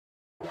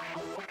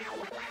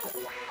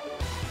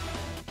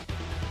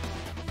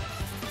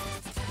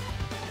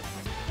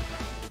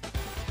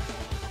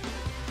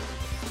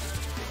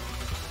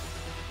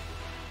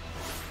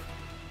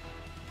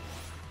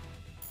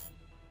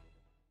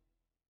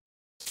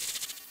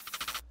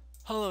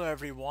Hello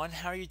everyone,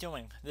 how are you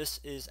doing?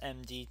 This is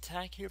MD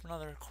Tech here with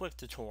another quick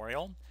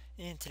tutorial.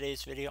 In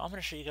today's video, I'm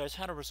going to show you guys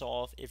how to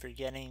resolve if you're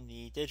getting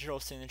the digital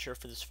signature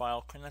for this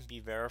file couldn't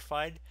be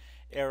verified,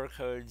 error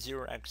code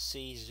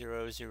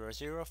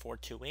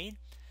 0xc0000428.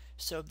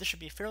 So this should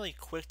be a fairly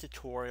quick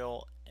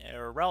tutorial,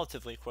 or a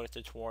relatively quick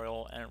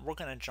tutorial, and we're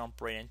going to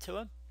jump right into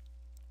it.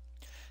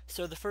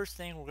 So the first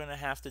thing we're going to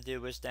have to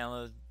do is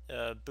download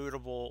a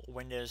bootable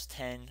Windows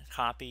 10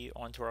 copy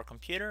onto our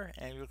computer,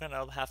 and we're going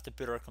to have to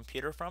boot our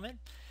computer from it.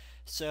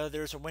 So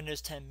there's a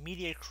Windows 10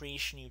 media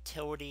creation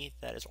utility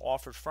that is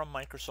offered from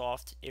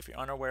Microsoft. If you're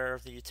unaware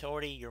of the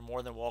utility, you're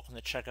more than welcome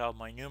to check out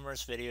my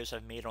numerous videos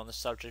I've made on the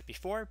subject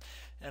before,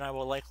 and I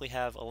will likely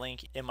have a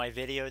link in my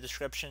video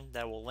description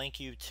that will link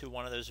you to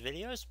one of those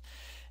videos.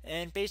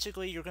 And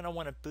basically you're going to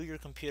want to boot your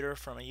computer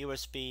from a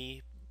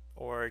USB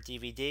or a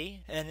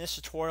DVD. In this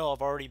tutorial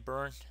I've already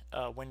burned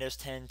Windows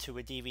 10 to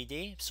a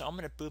DVD, so I'm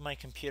going to boot my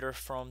computer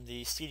from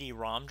the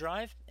CD-ROM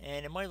drive,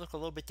 and it might look a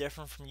little bit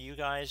different from you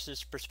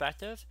guys'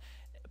 perspective,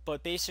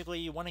 but basically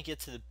you want to get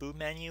to the boot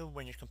menu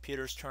when your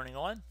computer is turning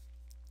on.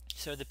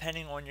 So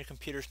depending on your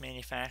computer's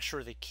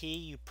manufacturer, the key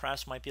you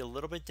press might be a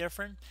little bit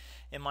different.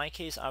 In my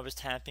case I was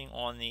tapping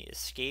on the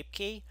escape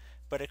key,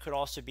 but it could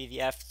also be the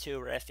F2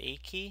 or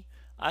F8 key.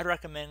 I'd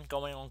recommend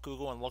going on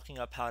Google and looking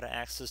up how to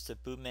access the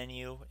boot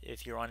menu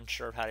if you're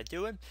unsure of how to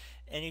do it.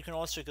 And you can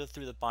also go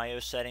through the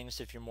BIOS settings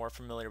if you're more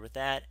familiar with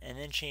that, and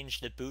then change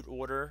the boot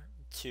order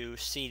to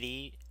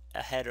CD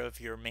ahead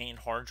of your main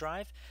hard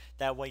drive.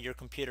 That way your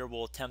computer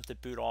will attempt to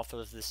boot off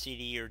of the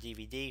CD or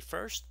DVD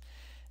first.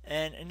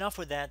 And enough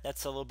with that,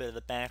 that's a little bit of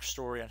the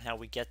backstory on how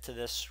we get to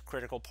this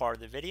critical part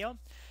of the video.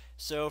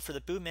 So for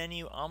the boot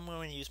menu, I'm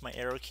going to use my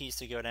arrow keys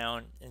to go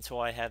down until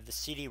I have the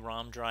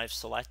CD-ROM drive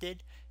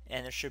selected,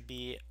 and there should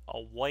be a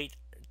white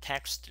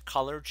text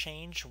color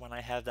change when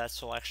I have that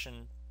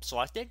selection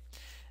selected.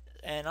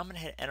 And I'm going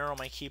to hit enter on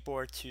my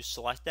keyboard to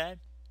select that.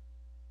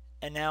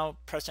 And now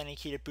press any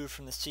key to boot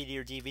from the CD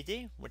or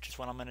DVD, which is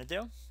what I'm going to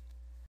do.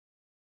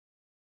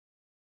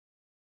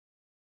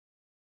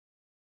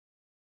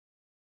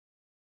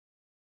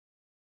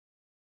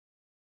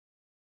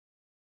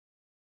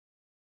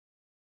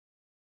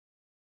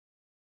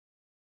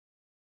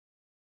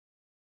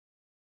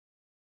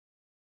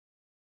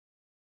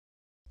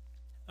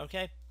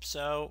 Okay,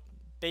 so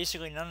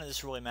basically none of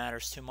this really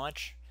matters too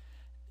much,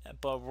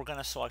 but we're going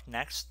to select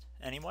next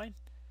anyway.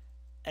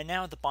 And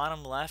now at the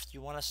bottom left, you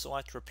want to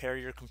select repair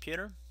your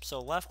computer. So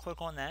left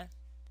click on that.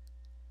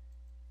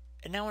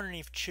 And now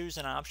underneath choose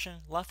an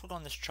option, left click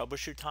on this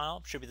troubleshoot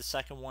tile, should be the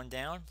second one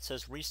down. It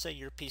says reset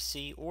your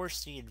PC or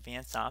see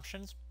advanced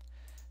options.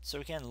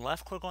 So again,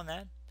 left click on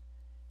that.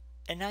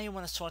 And now you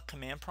want to select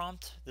command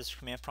prompt, this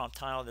command prompt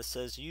tile that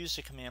says use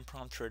the command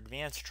prompt for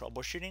advanced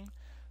troubleshooting.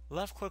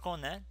 Left click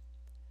on that.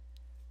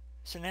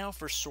 So now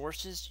for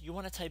sources, you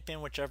want to type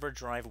in whichever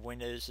drive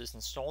Windows is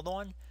installed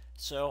on.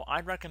 So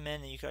I'd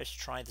recommend that you guys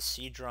try the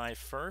C drive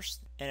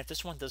first, and if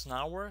this one does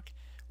not work,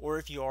 or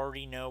if you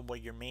already know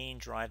what your main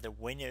drive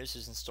that Windows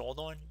is installed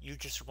on, you're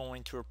just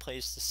going to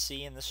replace the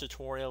C in this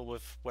tutorial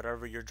with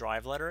whatever your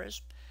drive letter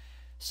is.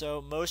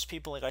 So most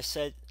people, like I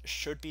said,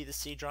 should be the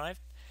C drive.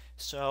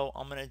 So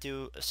I'm going to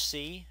do a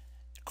C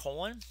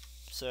colon,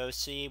 so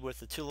C with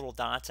the two little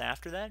dots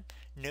after that.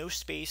 No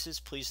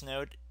spaces, please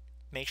note.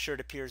 Make sure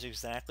it appears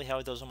exactly how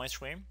it does on my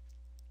screen.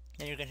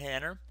 Then you're going to hit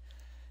enter.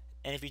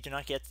 And if you do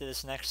not get to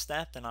this next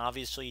step, then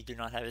obviously you do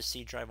not have a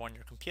C drive on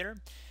your computer.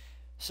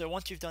 So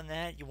once you've done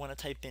that, you want to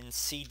type in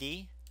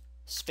CD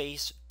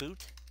space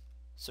boot.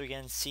 So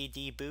again,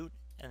 CD boot,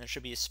 and there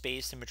should be a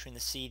space in between the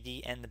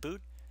CD and the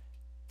boot.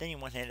 Then you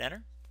want to hit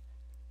enter.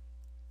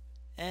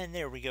 And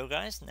there we go,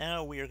 guys.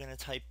 Now we are going to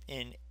type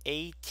in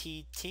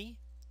ATTRIB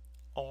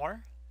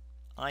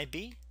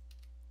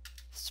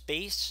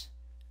space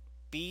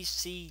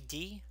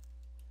BCD,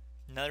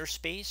 another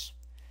space,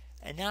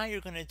 and now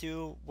you're going to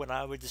do what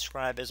I would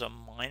describe as a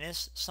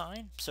minus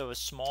sign, so a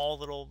small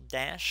little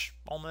dash,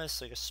 almost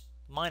like a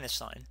minus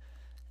sign,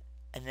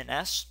 and then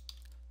S,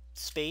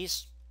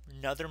 space,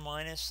 another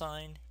minus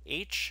sign,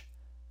 H,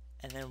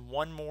 and then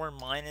one more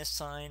minus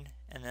sign,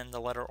 and then the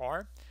letter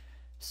R.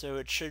 So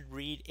it should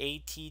read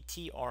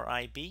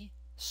ATTRIB,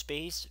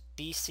 space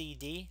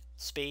BCD,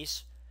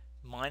 space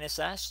minus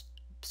S,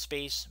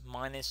 space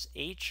minus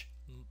H,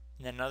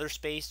 and then another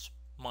space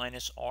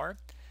minus R.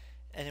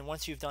 And then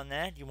once you've done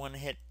that, you want to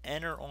hit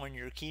enter on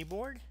your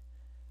keyboard.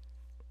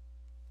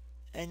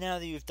 And now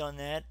that you've done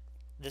that,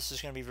 this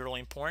is going to be really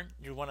important.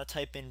 You want to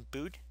type in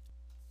boot,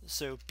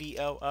 so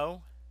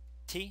BOOTREC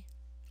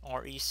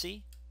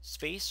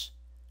space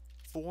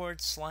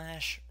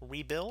 /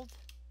 rebuild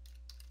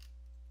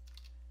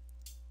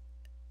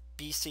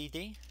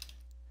BCD.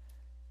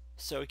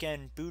 So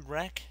again, boot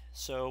rec,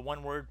 so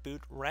one word,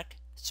 boot rec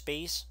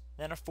space,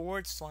 then a /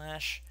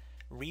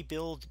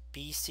 rebuild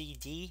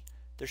BCD.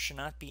 There should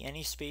not be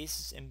any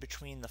spaces in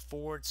between the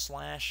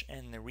 /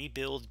 and the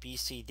rebuild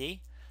BCD.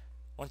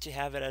 Once you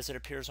have it as it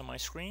appears on my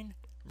screen,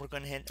 we're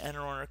going to hit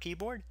enter on our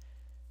keyboard.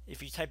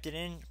 If you typed it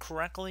in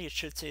correctly, it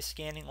should say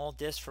scanning all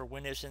disks for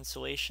Windows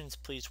installations.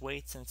 Please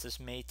wait, since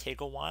this may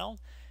take a while.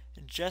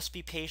 Just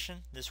be patient,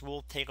 this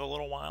will take a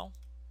little while.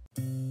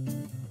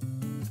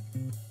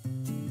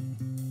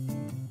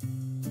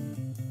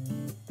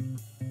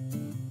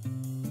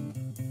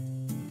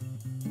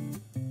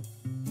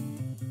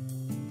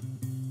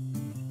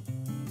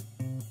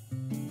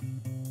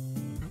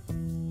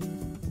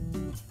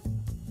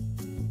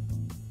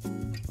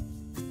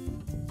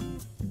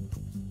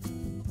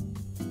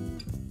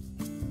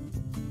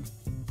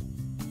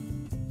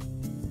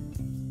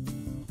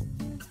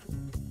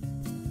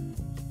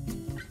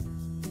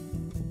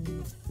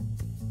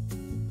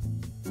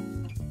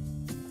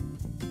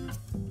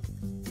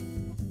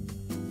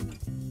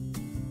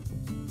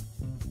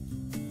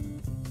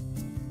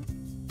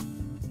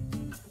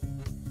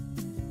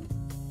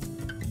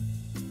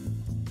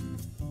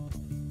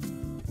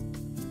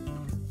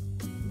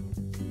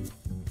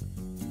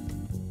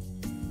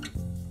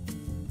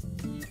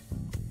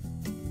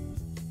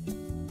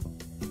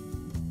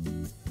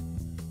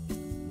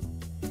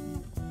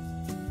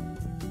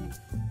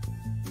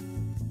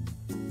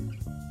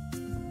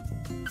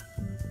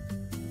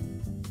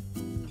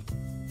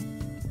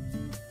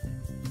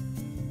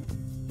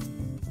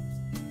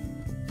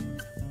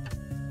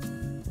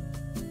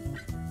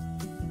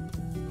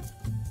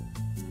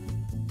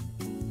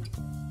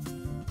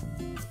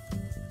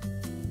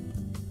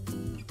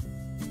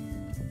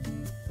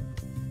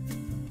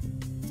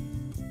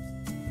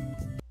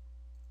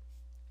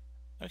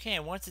 Okay,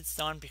 and once it's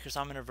done, because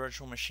I'm in a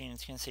virtual machine,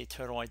 it's going to say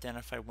total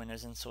identified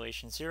Windows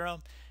installation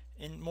 0.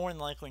 And more than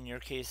likely in your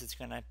case, it's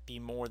going to be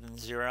more than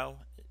 0.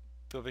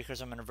 But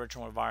because I'm in a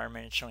virtual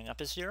environment, it's showing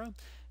up as 0.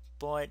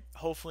 But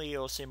hopefully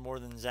it'll say more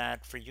than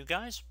that for you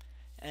guys.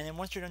 And then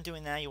once you're done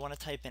doing that, you want to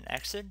type in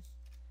exit,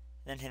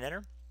 then hit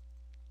enter.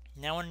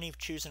 Now underneath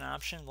choose an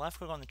option, left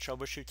click on the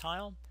troubleshoot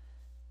tile.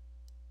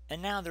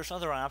 And now there's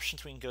other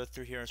options we can go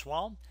through here as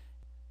well.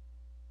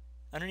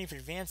 Underneath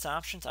advanced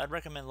options, I'd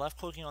recommend left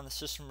clicking on the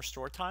system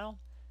restore tile.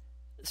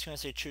 It's going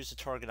to say choose the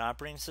target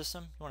operating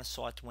system. You want to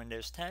select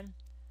Windows 10.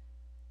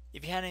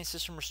 If you had any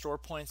system restore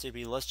points, they'd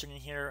be listed in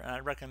here, and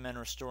I'd recommend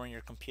restoring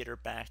your computer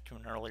back to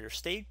an earlier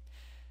state.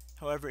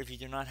 However, if you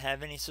do not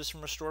have any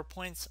system restore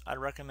points, I'd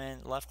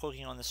recommend left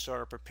clicking on the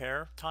startup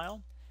repair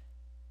tile,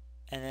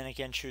 and then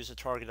again choose the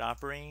target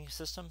operating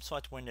system,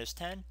 select Windows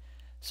 10.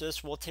 So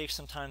this will take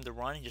some time to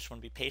run, you just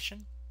want to be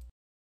patient.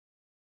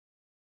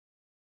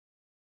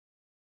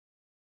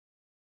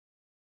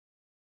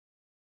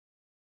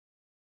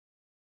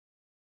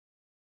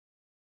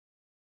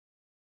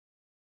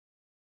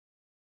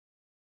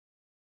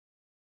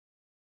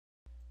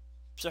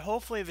 So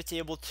hopefully if it's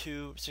able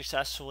to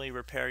successfully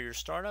repair your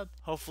startup,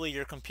 hopefully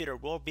your computer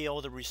will be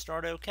able to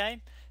restart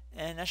okay,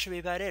 and that should be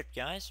about it,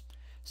 guys.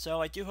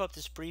 So I do hope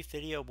this brief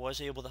video was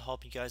able to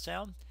help you guys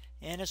out,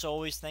 and as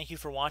always, thank you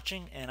for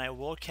watching, and I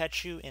will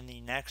catch you in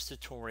the next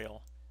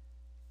tutorial.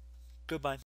 Goodbye.